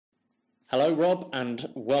Hello, Rob, and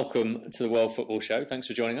welcome to the World Football Show. Thanks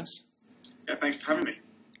for joining us. Yeah, thanks for having me.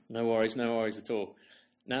 No worries at all.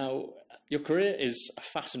 Now, your career is a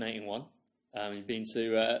fascinating one. You've been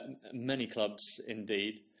to many clubs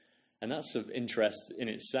indeed, and that's of interest in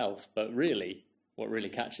itself. But really, what really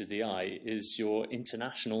catches the eye is your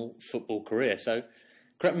international football career. So,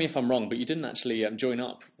 correct me if I'm wrong, but you didn't actually join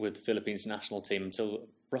up with the Philippines national team until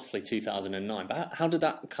roughly 2009. But how did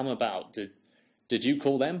that come about? Did you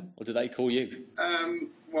call them, or did they call you?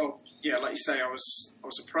 Well, yeah, like you say, I was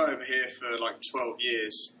a pro over here for like 12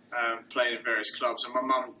 years, playing in various clubs. And my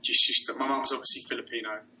mum was obviously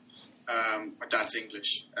Filipino. My dad's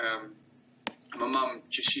English. And my mum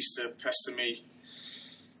just used to pester me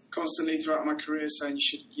constantly throughout my career, saying you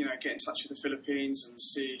should, get in touch with the Philippines and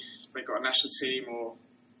see if they've got a national team or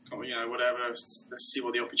whatever. Let's see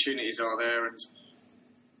what the opportunities are there. And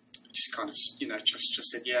just kind of, just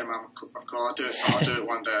said, yeah, man, I'll do it. So I'll do it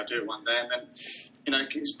one day. And then,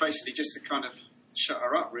 it was basically just to kind of shut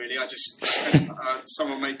her up, really. I just sent,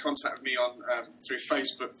 someone made contact with me on through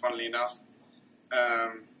Facebook, funnily enough.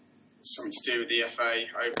 Something to do with the FA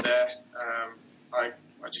over there. I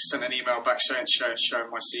just sent an email back showing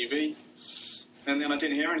my CV. And then I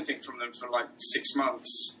didn't hear anything from them for like 6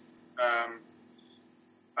 months.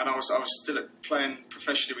 And I was still playing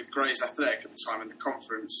professionally with Grays Athletic at the time in the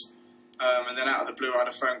conference. And then out of the blue, I had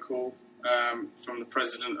a phone call from the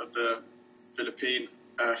president of the Philippine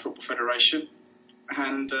Football Federation.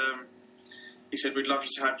 And he said, we'd love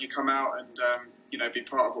to have you come out and, be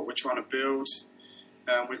part of what we're trying to build.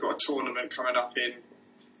 We've got a tournament coming up in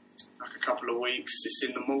like a couple of weeks. It's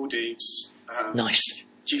in the Maldives. Nice.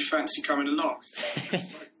 Do you fancy coming along? So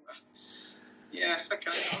it's like, yeah,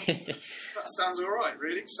 okay. That sounds all right,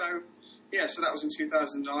 really. So that was in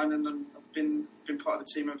 2009, and I've been part of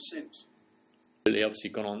the team ever since. Obviously,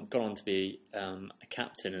 gone on to be a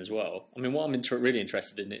captain as well. I mean, what I'm really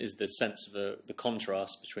interested in is the sense of the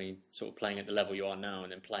contrast between sort of playing at the level you are now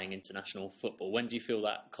and then playing international football. When do you feel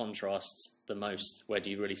that contrast the most? Where do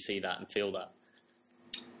you really see that and feel that?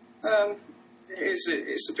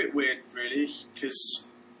 It's a bit weird, really, because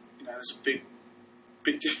there's a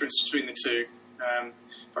big difference between the two.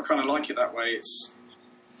 I kind of like it that way. It's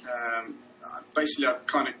basically I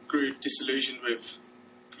kind of grew disillusioned with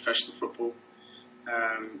professional football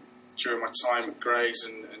during my time at Grays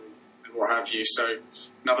and what have you. So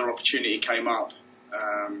another opportunity came up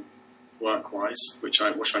work-wise, which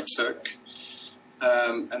I took,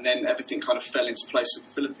 and then everything kind of fell into place with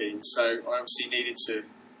the Philippines. So I obviously needed to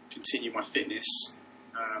continue my fitness.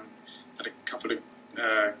 Had a couple of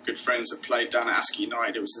good friends that played down at Ascot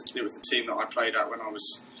United. It was the team that I played at when I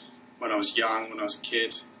was young, when I was a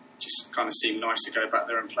kid. Just kind of seemed nice to go back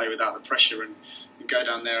there and play without the pressure and go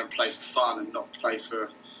down there and play for fun and not play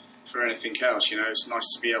for anything else. It's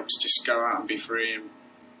nice to be able to just go out and be free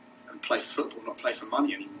and play for football, not play for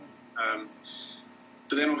money anymore.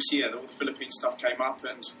 But then obviously, all the Philippine stuff came up,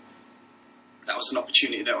 and that was an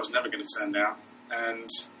opportunity that I was never going to turn down. And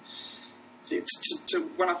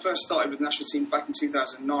when I first started with the national team back in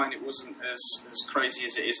 2009, it wasn't as crazy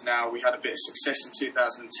as it is now. We had a bit of success in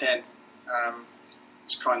 2010,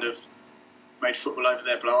 which kind of made football over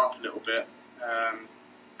there blow up a little bit.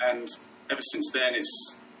 And ever since then,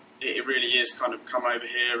 it really is kind of come over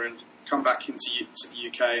here and come back to the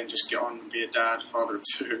UK and just get on and be a dad, father of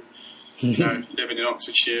two, living in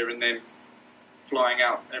Oxfordshire, and then flying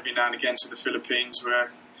out every now and again to the Philippines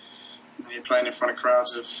where you're playing in front of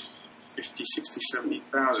crowds of 50, 60,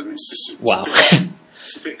 70,000. Wow.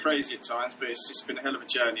 It's a bit crazy at times, but it's been a hell of a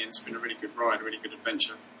journey, and it's been a really good ride, a really good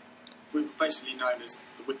adventure. We were basically known as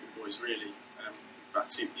the Whipping Boys, really.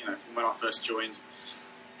 From when I first joined,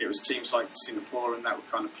 it was teams like Singapore and that would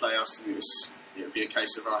kind of play us, and it would be a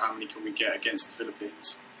case of how many can we get against the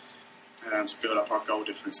Philippines to build up our goal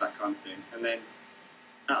difference, that kind of thing. And then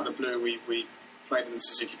out of the blue, we played in the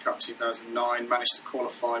Suzuki Cup 2009, managed to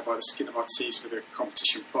qualify by the skin of our teeth for the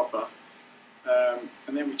competition proper,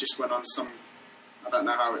 and then we just went on I don't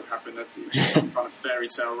know how it happened, it was just some kind of fairy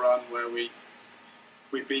tale run where we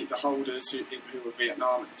beat the holders who were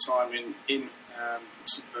Vietnam at the time in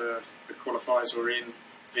the qualifiers were in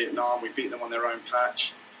Vietnam. We beat them on their own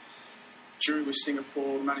patch. Drew with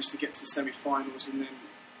Singapore, managed to get to the semi-finals, and then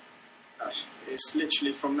it's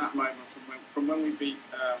literally from that moment, from when we beat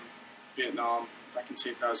Vietnam back in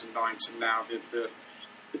 2009 to now, the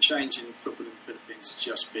change in football in the Philippines has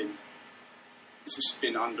just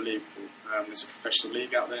been unbelievable. There's a professional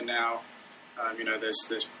league out there now.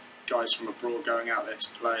 There's guys from abroad going out there to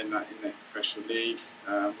play in that professional league.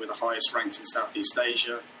 We're the highest ranked in Southeast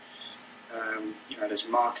Asia. There's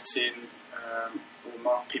marketing.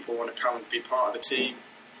 People want to come and be part of the team.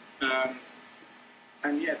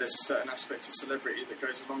 And yeah, there's a certain aspect of celebrity that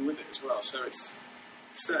goes along with it as well. So it's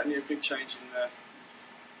certainly a big change in the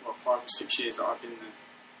 5 or 6 years that I've been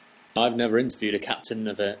there. I've never interviewed a captain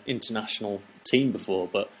of an international team before,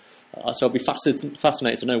 but so I'd be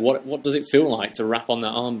fascinated to know what does it feel like to wrap on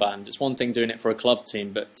that armband. It's one thing doing it for a club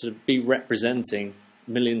team, but to be representing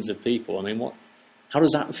millions of people. I mean, how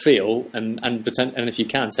does that feel? And if you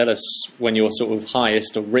can, tell us when your sort of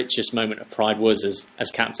highest or richest moment of pride was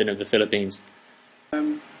as captain of the Philippines.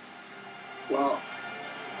 Well,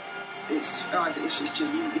 it's just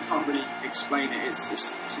you can't really explain it.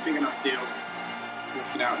 It's a big enough deal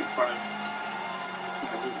walking out in front of.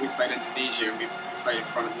 We played Indonesia and we played in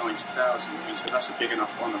front of 90,000. I mean, so that's a big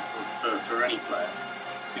enough honour for any player.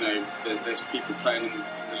 You know, there's people playing in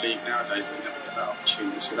the league nowadays that never get that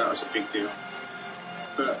opportunity. So that was a big deal.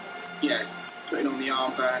 But yeah, putting on the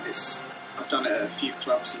armband, I've done it at a few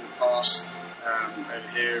clubs in the past over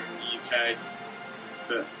here in the UK,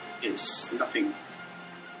 but it's nothing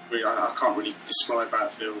really. I can't really describe how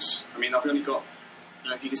it feels. I mean, I've only got,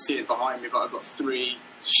 if you can see it behind me, but I've got 3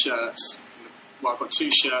 shirts. Well, I've got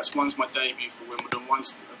 2 shirts. One's my debut for Wimbledon.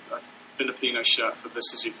 One's a Filipino shirt for the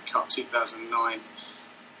Suzuka Cup 2009,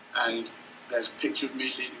 and there's a picture of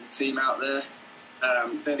me leading the team out there.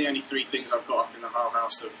 They're the only 3 things I've got up in the whole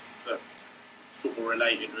house of that football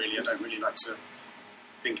related. Really, I don't really like to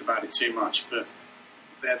think about it too much, but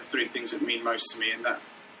they're the 3 things that mean most to me. And that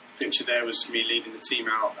picture there was me leading the team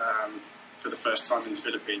out for the first time in the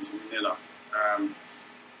Philippines in Manila.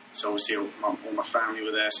 So obviously all my family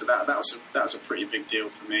were there. So that was a pretty big deal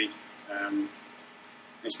for me.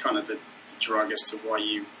 It's kind of the drug as to why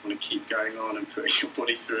you want to keep going on and putting your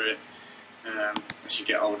body through it as you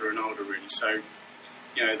get older and older, really. So,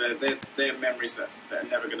 you know, they're memories that are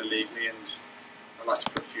never going to leave me, and I like to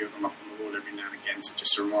put a few of them up on the wall every now and again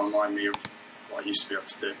to remind me of what I used to be able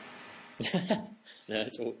to do. Yeah,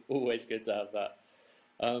 it's always good to have that.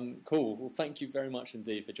 Cool. Well, thank you very much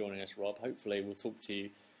indeed for joining us, Rob. Hopefully we'll talk to you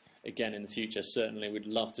again in the future. Certainly we'd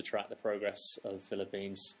love to track the progress of the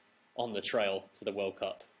Philippines on the trail to the World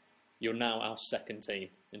Cup. You're now our 2nd team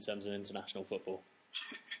in terms of international football.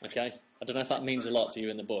 Okay? I don't know if that means a lot to you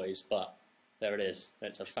and the boys, but there it is.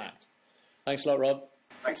 It's a fact. Thanks a lot, Rob.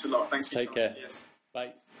 Thanks a lot. Thanks for your time. time. Take care. Yes.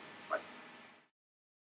 Bye.